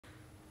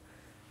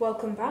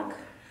Welcome back,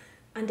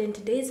 and in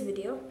today's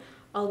video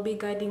I'll be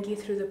guiding you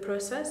through the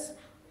process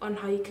on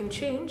how you can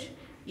change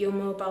your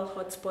mobile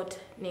hotspot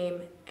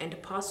name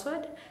and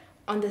password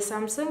on the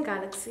Samsung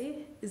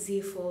Galaxy Z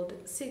Fold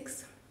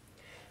 6.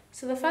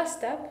 So the first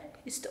step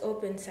is to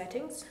open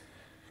settings,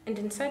 and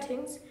in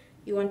settings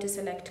you want to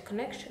select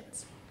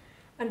connections.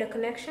 Under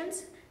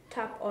connections,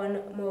 tap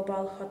on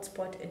mobile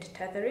hotspot and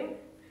tethering,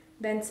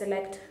 then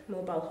select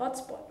mobile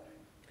hotspot.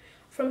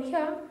 From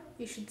here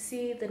you should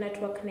see the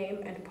network name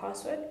and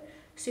password,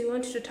 so you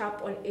want to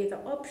tap on either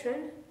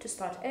option to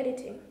start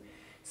editing.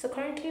 So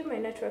currently my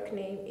network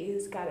name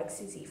is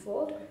Galaxy Z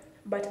Fold,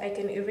 but I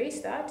can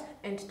erase that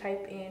and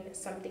type in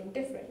something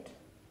different.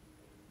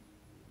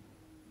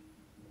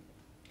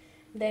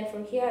 Then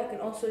from here I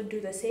can also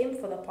do the same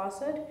for the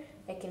password.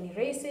 I can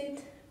erase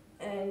it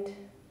and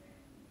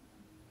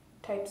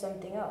type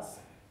something else.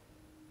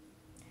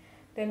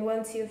 Then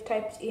once you've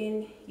typed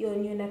in your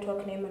new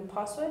network name and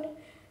password,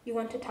 you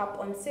want to tap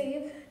on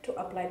save to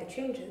apply the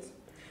changes.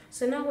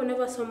 So now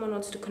whenever someone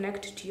wants to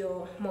connect to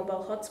your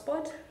mobile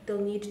hotspot,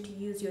 they'll need to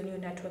use your new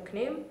network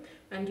name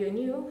and your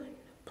new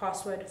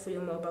password for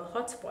your mobile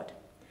hotspot.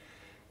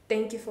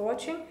 Thank you for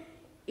watching.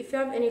 If you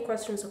have any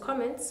questions or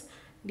comments,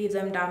 leave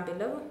them down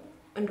below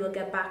and we'll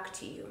get back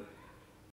to you.